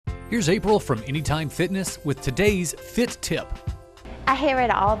Here's April from Anytime Fitness with today's Fit Tip. I hear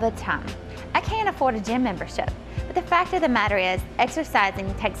it all the time. I can't afford a gym membership, but the fact of the matter is,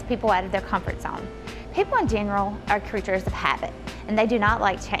 exercising takes people out of their comfort zone. People in general are creatures of habit, and they do not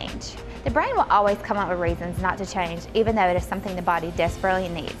like change. The brain will always come up with reasons not to change, even though it is something the body desperately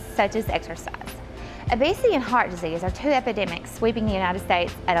needs, such as exercise. Obesity and heart disease are two epidemics sweeping the United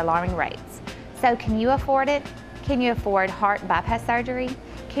States at alarming rates. So can you afford it? Can you afford heart bypass surgery?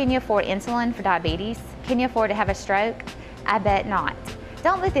 Can you afford insulin for diabetes? Can you afford to have a stroke? I bet not.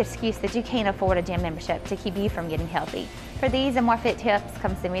 Don't let the excuse that you can't afford a gym membership to keep you from getting healthy. For these and more fit tips,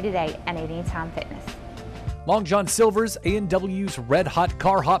 come see me today at Anytime Fitness. Long John Silver's A&W's Red Hot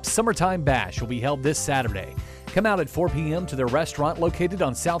Car Hop Summertime Bash will be held this Saturday. Come out at 4 p.m. to their restaurant located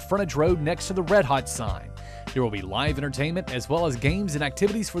on South Frontage Road next to the Red Hot sign. There will be live entertainment as well as games and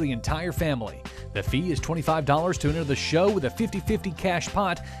activities for the entire family. The fee is $25 to enter the show with a 50-50 cash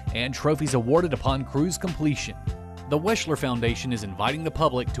pot and trophies awarded upon cruise completion. The Weschler Foundation is inviting the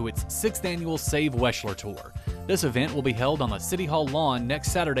public to its 6th annual Save Weschler Tour. This event will be held on the City Hall lawn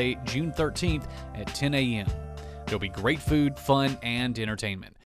next Saturday, June 13th at 10 a.m. There'll be great food, fun, and entertainment.